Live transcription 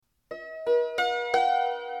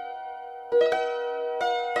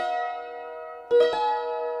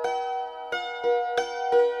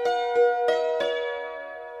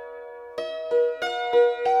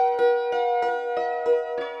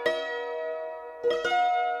Welcome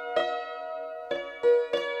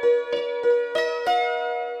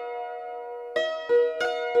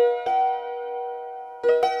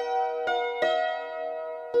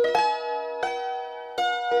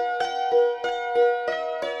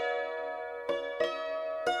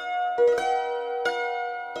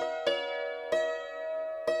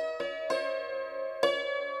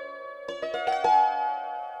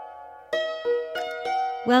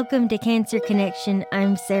to Cancer Connection.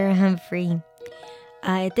 I'm Sarah Humphrey.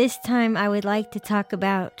 At this time, I would like to talk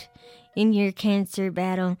about, in your cancer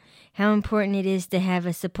battle, how important it is to have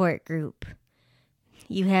a support group.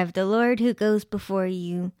 You have the Lord who goes before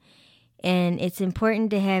you, and it's important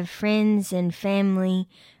to have friends and family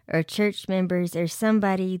or church members or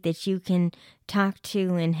somebody that you can talk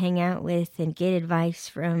to and hang out with and get advice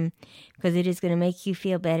from, because it is going to make you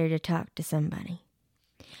feel better to talk to somebody.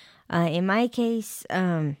 In my case,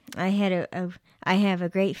 I have a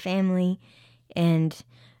great family, and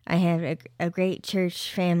I have a great church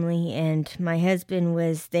family, and my husband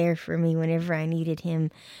was there for me whenever I needed him.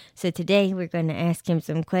 So today we're going to ask him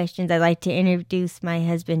some questions. I'd like to introduce my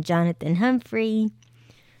husband, Jonathan Humphrey.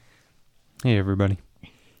 Hey, everybody.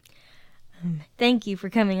 Thank you for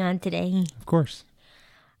coming on today. Of course.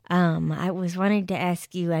 I was wanting to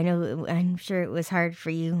ask you, I'm sure it was hard for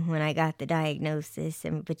you when I got the diagnosis,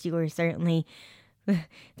 but you were certainly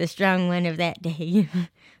the strong one of that day. It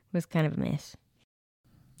was kind of a mess.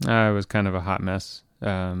 It was kind of a hot mess.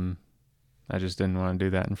 I just didn't want to do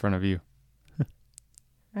that in front of you.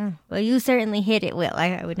 Oh, well, you certainly hit it well.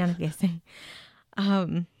 I would not have guessed.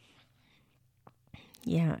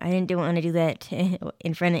 Yeah, I didn't want to do that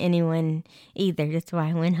in front of anyone either. That's why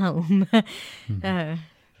I went home. Mm-hmm.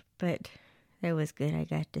 But that was good. I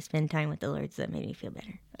got to spend time with the Lord, so that made me feel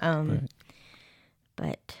better. But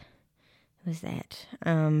it was that.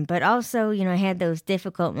 But also, I had those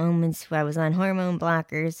difficult moments where I was on hormone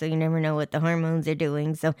blockers, so you never know what the hormones are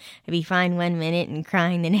doing. So I'd be fine 1 minute and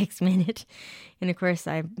crying the next minute. And, of course,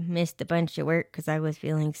 I missed a bunch of work because I was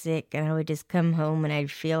feeling sick, and I would just come home and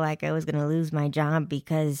I'd feel like I was going to lose my job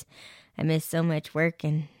because I missed so much work,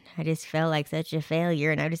 and I just felt like such a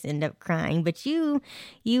failure, and I just ended up crying. But you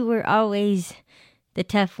were always the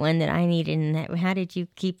tough one that I needed. And that, how did you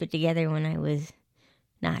keep it together when I was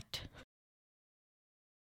not?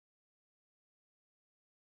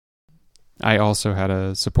 I also had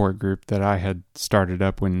a support group that I had started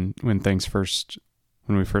up when we first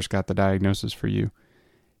got the diagnosis for you,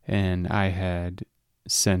 and I had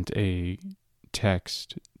sent a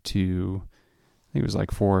text to, I think it was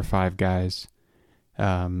like 4 or 5 guys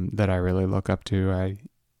that I really look up to. I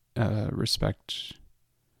respect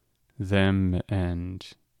them, and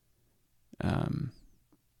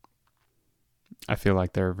I feel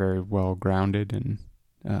like they're very well grounded, and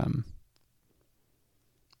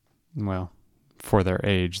well, for their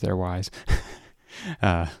age, they're wise.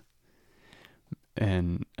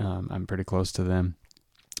 And I'm pretty close to them.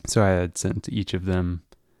 So I had sent each of them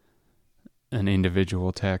an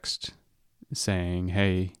individual text saying,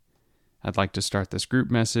 hey, I'd like to start this group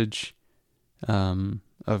message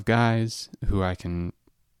of guys who I can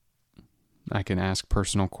ask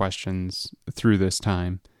personal questions through this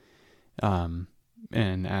time, and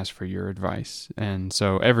ask for your advice. And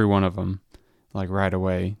so every one of them, like right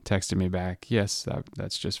away, texted me back, yes,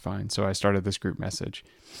 that's just fine. So I started this group message.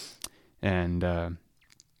 And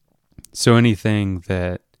so anything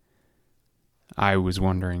that I was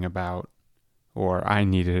wondering about or I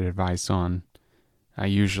needed advice on, I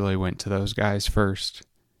usually went to those guys first,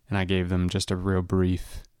 and I gave them just a real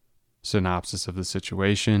brief synopsis of the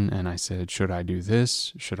situation, and I said, should I do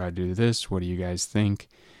this? Should I do this? What do you guys think?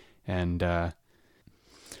 And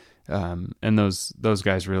those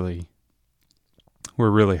guys were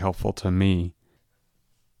really helpful to me.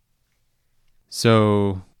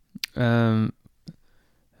 So I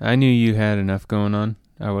knew you had enough going on.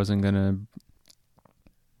 I wasn't gonna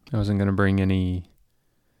bring any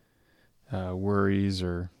worries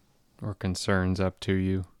or concerns up to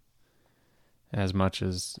you as much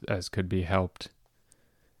as could be helped.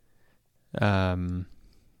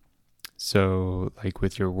 So like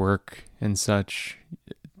with your work and such,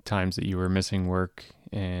 times that you were missing work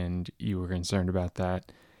and you were concerned about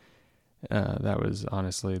that, that was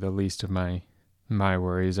honestly the least of my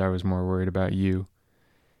worries. I was more worried about you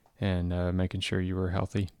and making sure you were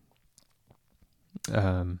healthy.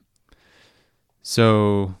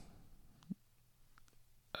 So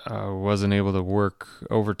I wasn't able to work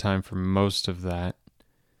overtime for most of that,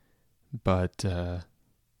 but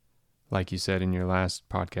like you said in your last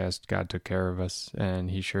podcast, God took care of us,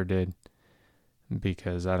 and He sure did,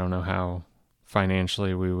 because I don't know how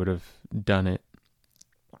financially we would have done it.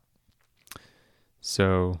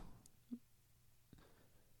 So,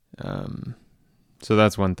 so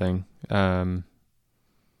that's one thing. I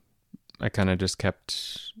kind of just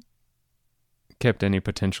kept any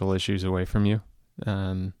potential issues away from you,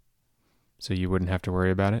 so you wouldn't have to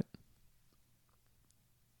worry about it.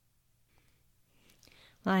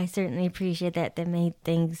 Well, I certainly appreciate that. That made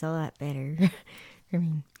things a lot better for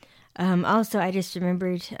me. Also, I just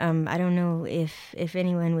remembered, I don't know if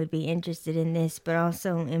anyone would be interested in this, but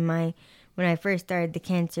also when I first started the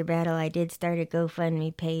cancer battle, I did start a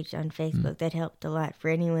GoFundMe page on Facebook that helped a lot for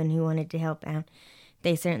anyone who wanted to help out.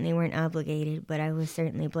 They certainly weren't obligated, but I was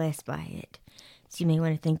certainly blessed by it. So you may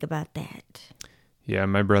want to think about that. Yeah,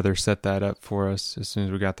 my brother set that up for us as soon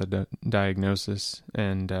as we got the diagnosis,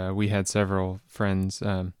 and we had several friends.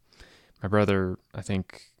 My brother, I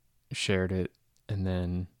think, shared it, and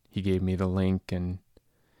then he gave me the link, and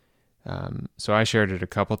so I shared it a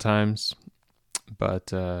couple times,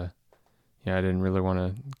 but yeah, I didn't really want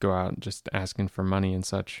to go out just asking for money and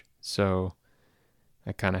such, so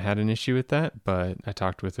I kind of had an issue with that, but I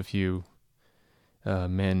talked with a few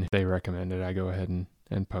men. They recommended I go ahead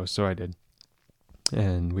and post, so I did.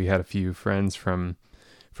 And we had a few friends from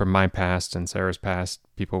my past and Sarah's past,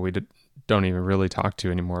 people we don't even really talk to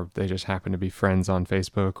anymore. They just happen to be friends on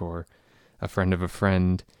Facebook or a friend of a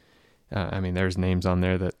friend. I mean, there's names on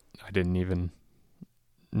there that I didn't even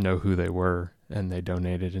know who they were, and they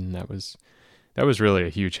donated, and that was really a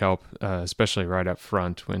huge help, especially right up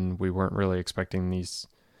front when we weren't really expecting these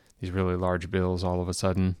really large bills all of a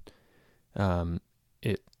sudden.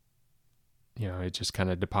 It just kind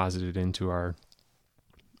of deposited into our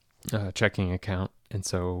checking account, and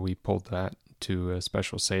so we pulled that to a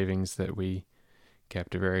special savings that we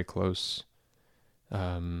kept a very close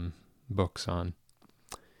books on.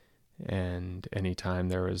 And anytime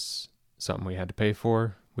there was something we had to pay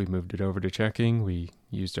for, we moved it over to checking. We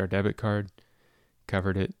used our debit card,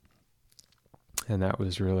 covered it, and that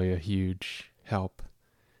was really a huge help,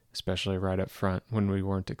 especially right up front when we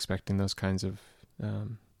weren't expecting those kinds of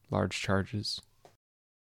large charges.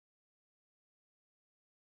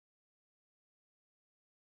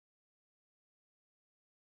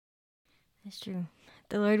 That's true.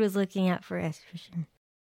 The Lord was looking out for us, for sure.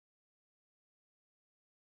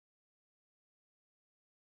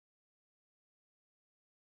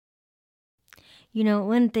 You know,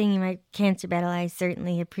 one thing in my cancer battle I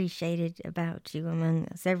certainly appreciated about you, among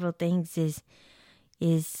several things,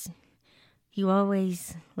 is you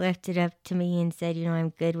always left it up to me and said, I'm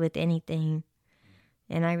good with anything.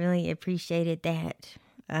 And I really appreciated that.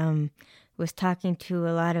 Was talking to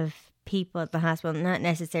a lot of people at the hospital, not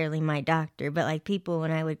necessarily my doctor, but like people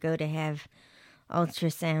when I would go to have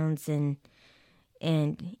ultrasounds and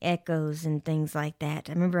echoes and things like that.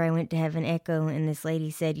 I remember I went to have an echo, and this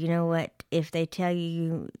lady said, you know what, if they tell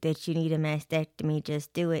you that you need a mastectomy,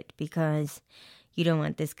 just do it, because you don't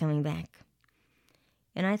want this coming back.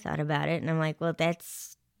 And I thought about it, and I'm like, well,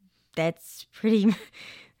 that's pretty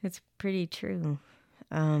true.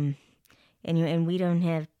 And we don't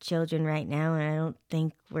have children right now, and I don't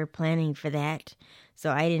think we're planning for that.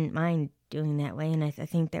 So I didn't mind doing that way, and I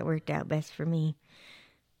think that worked out best for me.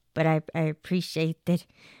 But I appreciate that.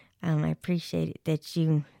 I appreciate it that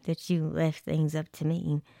you left things up to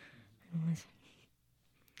me.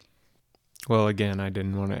 Well, again, I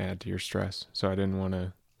didn't want to add to your stress, so I didn't want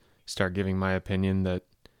to start giving my opinion that,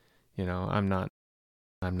 I'm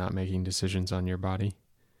not making decisions on your body.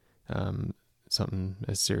 Something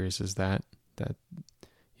as serious as that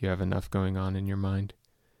you have enough going on in your mind,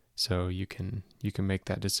 so you can make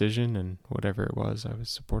that decision, and whatever it was, I was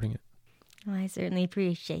supporting it. Well, I certainly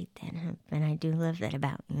appreciate that, and I do love that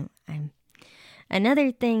about you.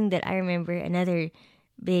 Another thing that I remember, another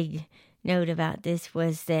big note about this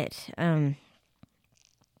was that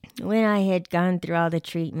when I had gone through all the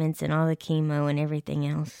treatments and all the chemo and everything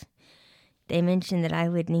else, they mentioned that I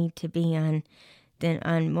would need to be on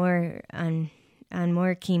more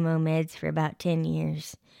chemo meds for about 10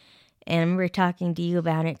 years. And I remember talking to you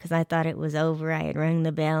about it because I thought it was over. I had rung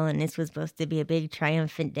the bell, and this was supposed to be a big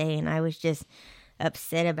triumphant day, and I was just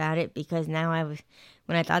upset about it because when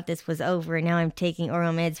I thought this was over, and now I'm taking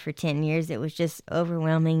oral meds for 10 years, it was just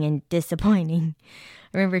overwhelming and disappointing.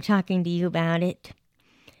 I remember talking to you about it,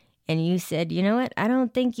 and you said, you know what, I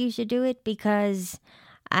don't think you should do it because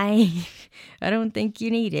I don't think you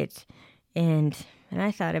need it. And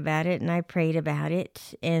I thought about it, and I prayed about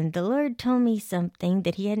it, and the Lord told me something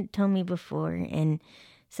that he hadn't told me before, and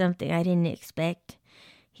something I didn't expect.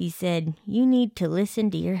 He said, you need to listen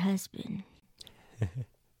to your husband.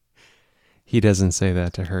 He doesn't say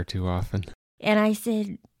that to her too often. And I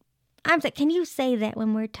said, I'm like, can you say that one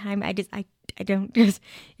more time? I don't just.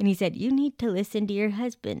 And he said, you need to listen to your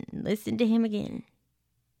husband. Listen to him again.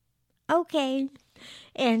 Okay.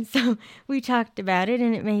 And so we talked about it,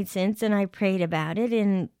 and it made sense, and I prayed about it,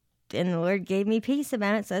 and the Lord gave me peace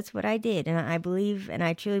about it, so that's what I did. And I believe, and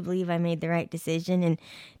I truly believe I made the right decision. And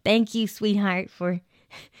thank you, sweetheart, for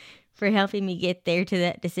helping me get there to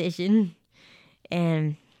that decision.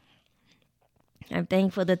 And I'm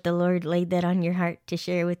thankful that the Lord laid that on your heart to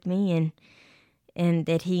share with me, and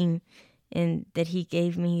that He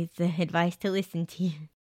gave me the advice to listen to you.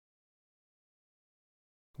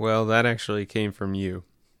 Well, that actually came from you.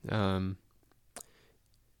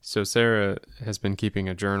 So Sarah has been keeping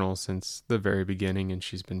a journal since the very beginning, and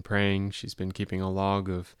she's been praying. She's been keeping a log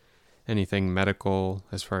of anything medical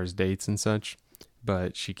as far as dates and such,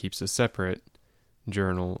 but she keeps a separate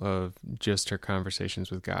journal of just her conversations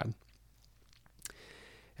with God.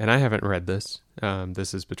 And I haven't read this.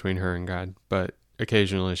 This is between her and God, but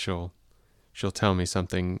occasionally she'll tell me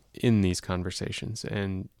something in these conversations,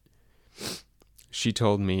 and she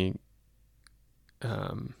told me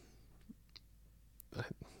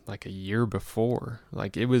like a year before,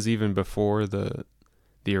 like it was even before the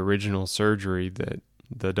original surgery, that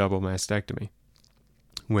the double mastectomy,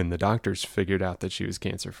 when the doctors figured out that she was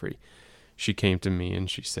cancer free, she came to me and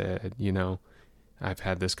she said, I've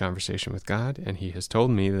had this conversation with God, and He has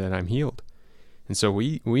told me that I'm healed. And so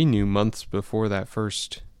we knew months before that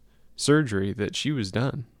first surgery that she was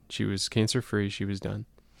done. She was cancer free. She was done.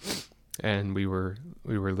 And we were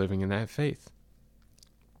living in that faith.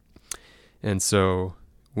 And so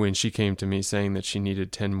when she came to me saying that she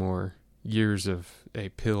needed 10 more years of a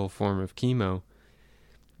pill form of chemo,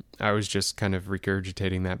 I was just kind of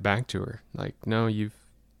regurgitating that back to her. Like, no,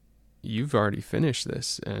 you've already finished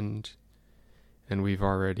this, and we've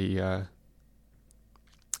already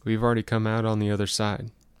come out on the other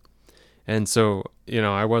side. And so,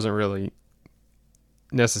 I wasn't really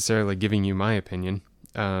necessarily giving you my opinion.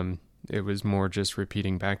 It was more just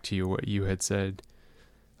repeating back to you what you had said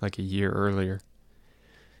like a year earlier.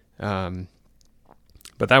 But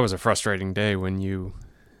that was a frustrating day when you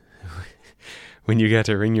got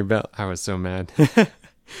to ring your bell. I was so mad.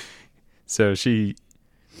 So she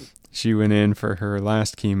went in for her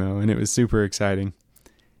last chemo, and it was super exciting.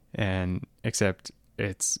 And except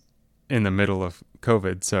it's in the middle of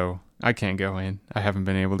COVID, so I can't go in. I haven't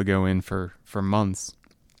been able to go in for months.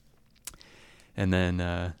 And then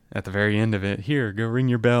at the very end of it, here, go ring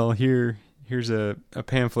your bell. Here's a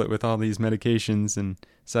pamphlet with all these medications and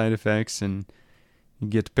side effects, and you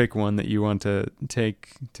get to pick one that you want to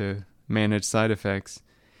take to manage side effects.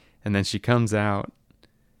 And then she comes out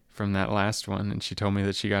from that last one, and she told me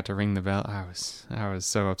that she got to ring the bell. I was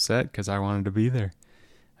so upset because I wanted to be there.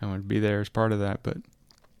 I wanted to be there as part of that, but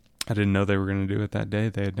I didn't know they were going to do it that day.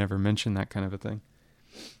 They had never mentioned that kind of a thing.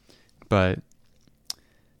 But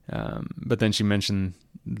then she mentioned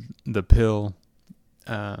the pill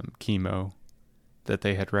chemo that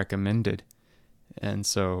they had recommended. And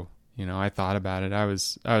so, I thought about it. I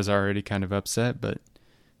was already kind of upset, but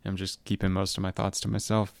I'm just keeping most of my thoughts to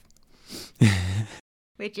myself.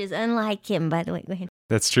 Which is unlike him, by the way. Go ahead.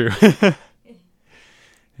 That's true.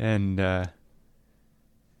 And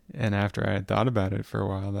after I had thought about it for a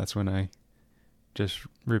while, that's when I just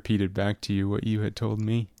repeated back to you what you had told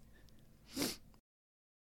me.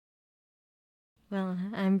 Well,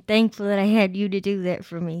 I'm thankful that I had you to do that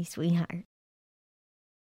for me, sweetheart.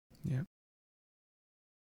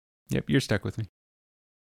 Yep, you're stuck with me.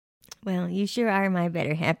 Well, you sure are my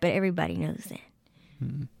better half, but everybody knows that.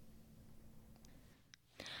 Mm-hmm.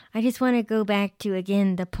 I just want to go back to,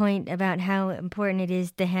 again, the point about how important it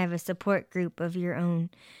is to have a support group of your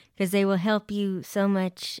own, because they will help you so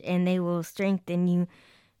much, and they will strengthen you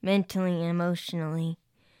mentally and emotionally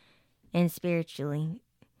and spiritually,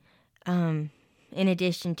 in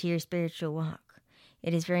addition to your spiritual walk.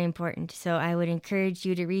 It is very important. So I would encourage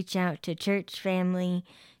you to reach out to church family,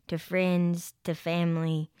 to friends, to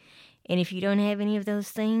family. And if you don't have any of those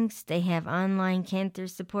things, they have online cancer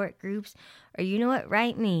support groups. Or you know what?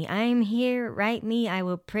 Write me. I'm here. Write me. I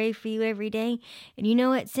will pray for you every day. And you know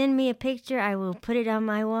what? Send me a picture. I will put it on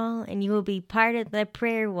my wall, and you will be part of the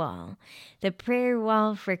prayer wall. The prayer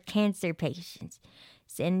wall for cancer patients.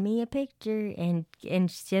 Send me a picture and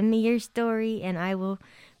send me your story, and I will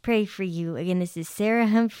pray for you. Again, this is Sarah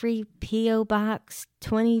Humphrey, P.O. Box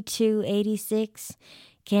 2286,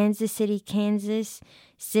 Kansas City, Kansas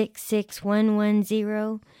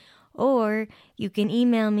 66110. Or you can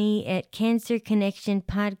email me at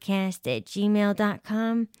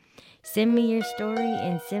cancerconnectionpodcast@gmail.com. Send me your story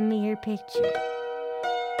and send me your picture.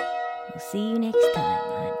 We'll see you next time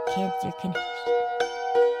on Cancer Connection.